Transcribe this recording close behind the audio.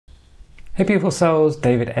Hey beautiful souls,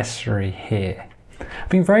 David Essery here. I've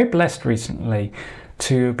been very blessed recently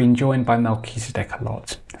to have been joined by Melchizedek a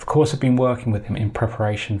lot. Of course, I've been working with him in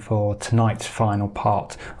preparation for tonight's final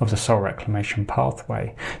part of the Soul Reclamation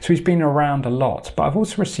Pathway. So he's been around a lot, but I've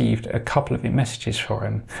also received a couple of messages for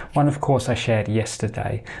him. One, of course, I shared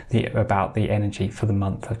yesterday about the energy for the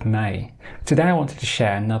month of May. Today I wanted to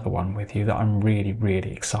share another one with you that I'm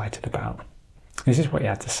really excited about. This is what he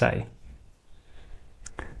had to say.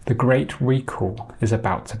 The great recall is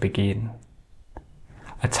about to begin.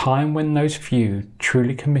 A time when those few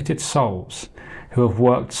truly committed souls who have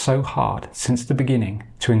worked so hard since the beginning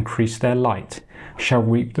to increase their light shall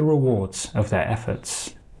reap the rewards of their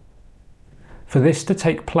efforts. For this to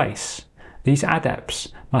take place, these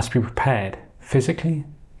adepts must be prepared physically,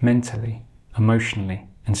 mentally, emotionally,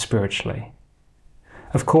 and spiritually.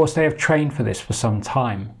 Of course, they have trained for this for some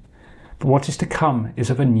time, but what is to come is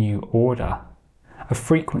of a new order. A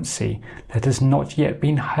frequency that has not yet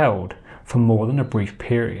been held for more than a brief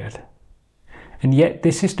period. And yet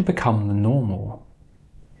this is to become the normal.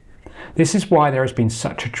 This is why there has been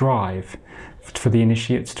such a drive for the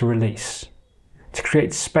initiates to release, to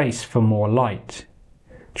create space for more light,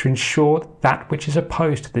 to ensure that which is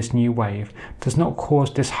opposed to this new wave does not cause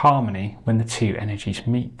disharmony when the two energies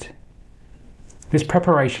meet. This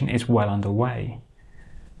preparation is well underway,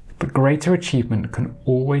 but greater achievement can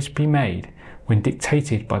always be made when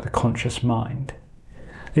dictated by the conscious mind.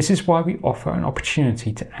 This is why we offer an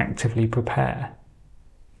opportunity to actively prepare.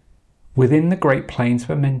 Within the great plains of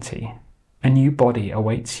Amenti, a new body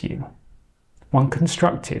awaits you, one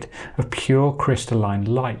constructed of pure crystalline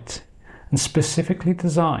light and specifically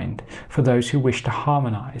designed for those who wish to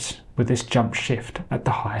harmonize with this jump shift at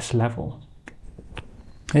the highest level.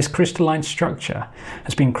 This crystalline structure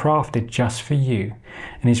has been crafted just for you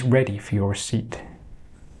and is ready for your receipt.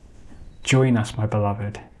 Join us, my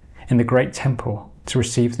beloved, in the great temple to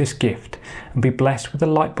receive this gift and be blessed with a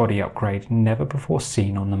light body upgrade never before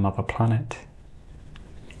seen on the mother planet.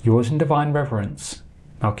 Yours in divine reverence,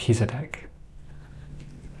 Melchizedek.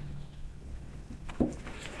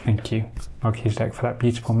 Thank you, Melchizedek, for that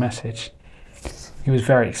beautiful message. He was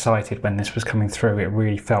very excited when this was coming through. It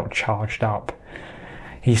really felt charged up.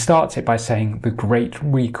 He starts it by saying, the great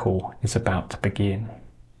recall is about to begin.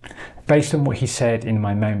 Based on what he said in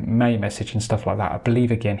my May message and stuff like that, I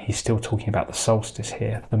believe again he's still talking about the solstice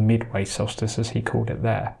here, the midway solstice as he called it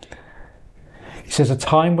there. He says, a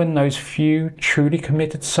time when those few truly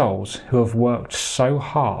committed souls who have worked so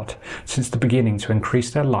hard since the beginning to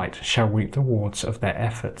increase their light shall reap the rewards of their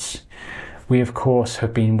efforts. We of course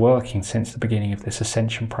have been working since the beginning of this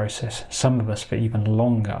ascension process, some of us for even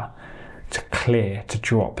longer, to clear, to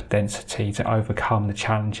drop density, to overcome the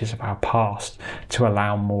challenges of our past, to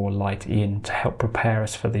allow more light in, to help prepare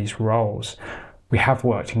us for these roles. We have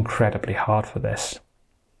worked incredibly hard for this.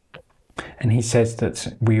 And he says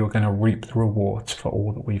that we are going to reap the rewards for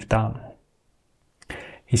all that we've done.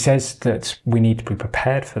 He says that we need to be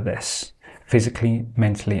prepared for this, physically,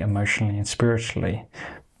 mentally, emotionally, and spiritually,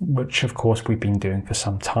 which of course we've been doing for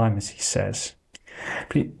some time, as he says.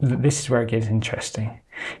 But this is where it gets interesting.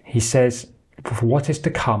 He says, what is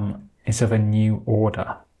to come is of a new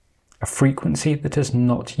order, a frequency that has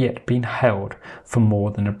not yet been held for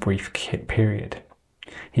more than a brief period.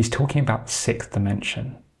 He's talking about the sixth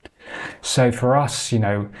dimension. So for us,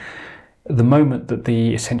 the moment that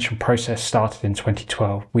the ascension process started in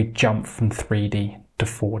 2012, we jumped from 3D to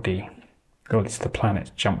 4D. Or at least the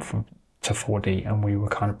planet jumped to 4D, and we were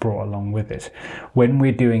kind of brought along with it. When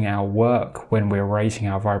we're doing our work, when we're raising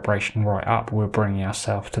our vibration right up, we're bringing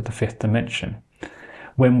ourselves to the fifth dimension.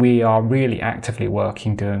 When we are really actively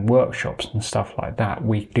working, doing workshops and stuff like that,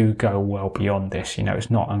 we do go well beyond this.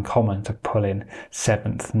 It's not uncommon to pull in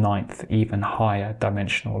 7th, 9th, even higher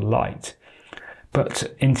dimensional light.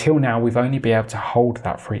 But until now, we've only been able to hold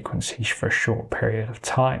that frequency for a short period of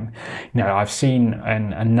time. I've seen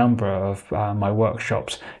in a number of my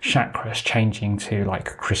workshops, chakras changing to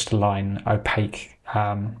like crystalline, opaque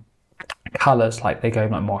colours, like they go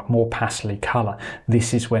like more pastely colour.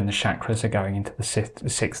 This is when the chakras are going into the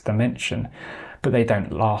sixth dimension. But they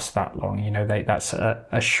don't last that long, that's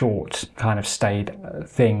a short kind of stayed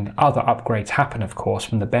thing. Other upgrades happen, of course,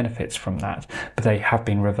 from the benefits from that, but they have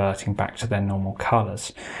been reverting back to their normal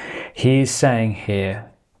colours. He is saying here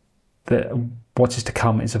that what is to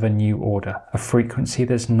come is of a new order, a frequency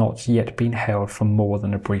that's not yet been held for more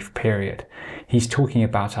than a brief period. He's talking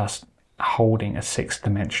about us holding a sixth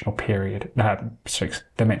dimensional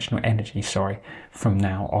energy, from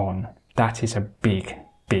now on. That is a big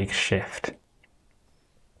shift.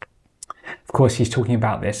 Of course, he's talking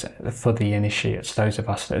about this for the initiates, those of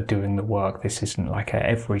us that are doing the work. This isn't like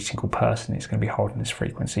every single person is going to be holding this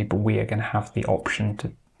frequency, but we are going to have the option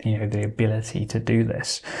to, the ability to do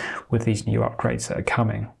this with these new upgrades that are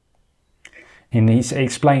coming. And he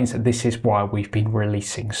explains that this is why we've been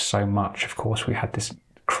releasing so much. Of course, we had this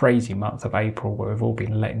crazy month of April where we've all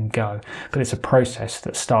been letting go, but it's a process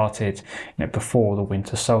that started before the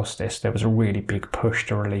winter solstice. There was a really big push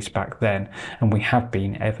to release back then, and we have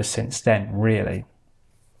been ever since then, really.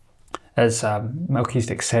 As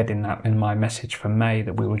Melchizedek said in my message for May,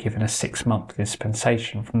 that we were given a 6-month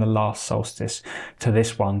dispensation from the last solstice to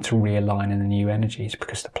this one to realign in the new energies,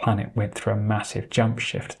 because the planet went through a massive jump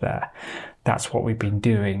shift there. That's what we've been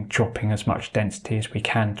doing, dropping as much density as we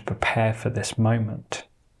can to prepare for this moment.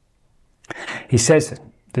 He says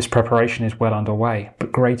this preparation is well underway,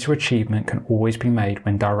 but greater achievement can always be made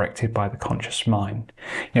when directed by the conscious mind.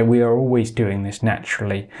 We are always doing this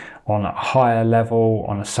naturally on a higher level,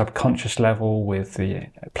 on a subconscious level, with the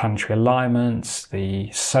planetary alignments, the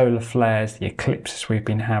solar flares, the eclipses we've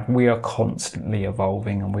been having. We are constantly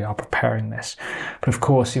evolving and we are preparing this. But of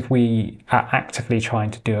course, if we are actively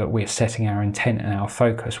trying to do it, we are setting our intent and our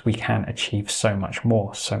focus, we can achieve so much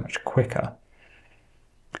more, so much quicker.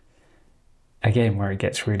 Again, where it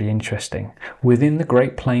gets really interesting. Within the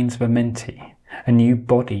great plains of Amenti, a new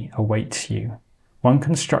body awaits you, one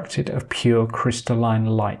constructed of pure crystalline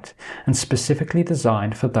light and specifically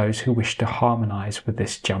designed for those who wish to harmonize with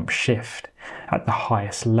this jump shift at the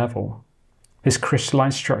highest level. This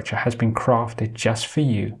crystalline structure has been crafted just for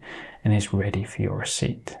you and is ready for your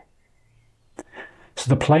receipt.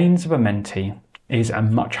 So the plains of Amenti is a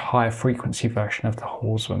much higher frequency version of the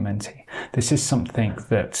halls of Amenti. This is something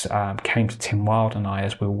that came to Tim Wilde and I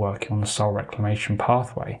as we were working on the soul reclamation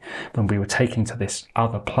pathway, when we were taking to this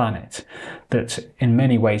other planet that in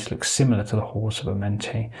many ways looks similar to the halls of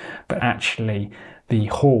Amenti, but actually the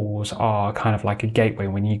halls are kind of like a gateway.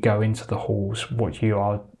 When you go into the halls, what you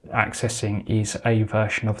are accessing is a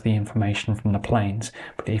version of the information from the planes,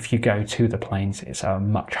 but if you go to the planes, it's a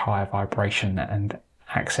much higher vibration and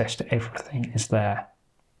access to everything is there.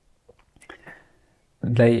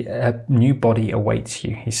 A new body awaits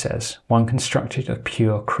you, he says, one constructed of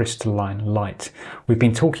pure crystalline light. We've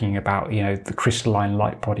been talking about, the crystalline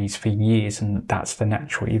light bodies for years, and that's the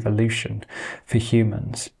natural evolution for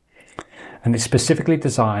humans. And it's specifically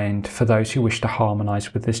designed for those who wish to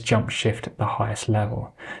harmonize with this jump shift at the highest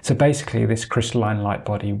level. So basically, this crystalline light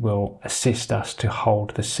body will assist us to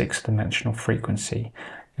hold the 6th dimensional frequency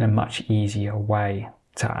in a much easier way,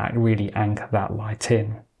 to really anchor that light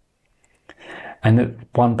in. And that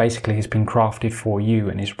one basically has been crafted for you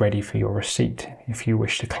and is ready for your receipt if you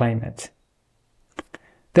wish to claim it.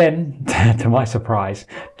 Then, to my surprise,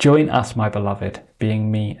 join us, my beloved,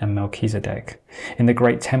 being me and Melchizedek, in the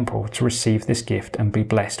great temple to receive this gift and be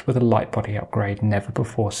blessed with a light body upgrade never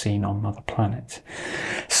before seen on Mother Planet.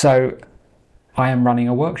 So I am running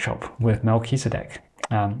a workshop with Melchizedek.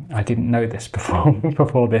 I didn't know this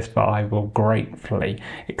before this, but I will gratefully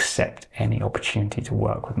accept any opportunity to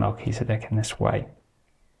work with Melchizedek in this way.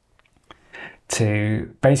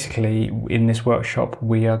 To basically, in this workshop,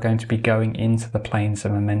 we are going to be going into the plains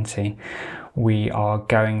of Amenti. We are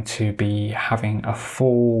going to be having a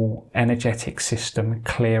full energetic system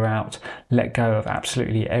clear out, let go of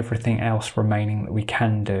absolutely everything else remaining that we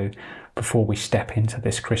can do before we step into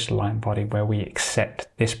this crystalline body, where we accept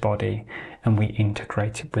this body and we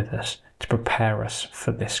integrate it with us to prepare us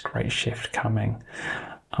for this great shift coming.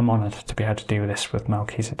 I'm honoured to be able to do this with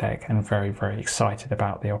Melchizedek and very, very excited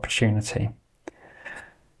about the opportunity.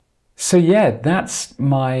 So yeah, that's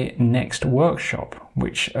my next workshop,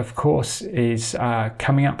 which of course is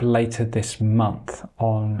coming up later this month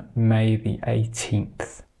on May the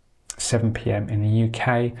 18th. 7 p.m. in the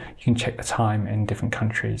UK. You can check the time in different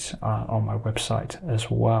countries on my website as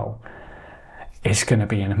well. It's going to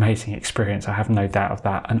be an amazing experience, I have no doubt of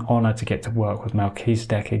that. An honour to get to work with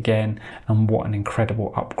Melchizedek again, and what an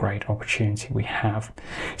incredible upgrade opportunity we have.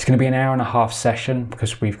 It's going to be an 1.5-hour session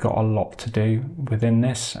because we've got a lot to do within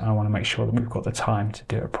this. I want to make sure that we've got the time to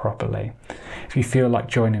do it properly. If you feel like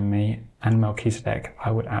joining me and Melchizedek, I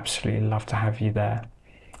would absolutely love to have you there.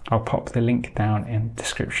 I'll pop the link down in the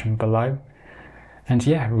description below. And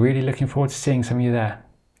yeah, really looking forward to seeing some of you there.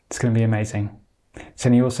 It's going to be amazing.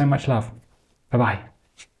 Sending you all so much love. Bye-bye.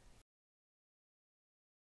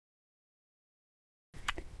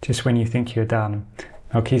 Just when you think you're done,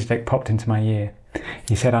 Melchizedek popped into my ear.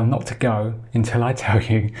 He said, I'm not to go until I tell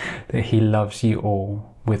you that he loves you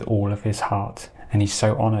all with all of his heart. And he's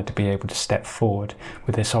so honoured to be able to step forward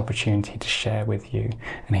with this opportunity to share with you.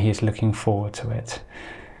 And he is looking forward to it.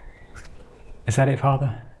 Is that it,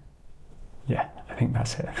 Father? Yeah, I think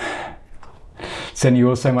that's it. Send you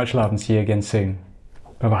all so much love and see you again soon.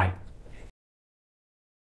 Bye-bye.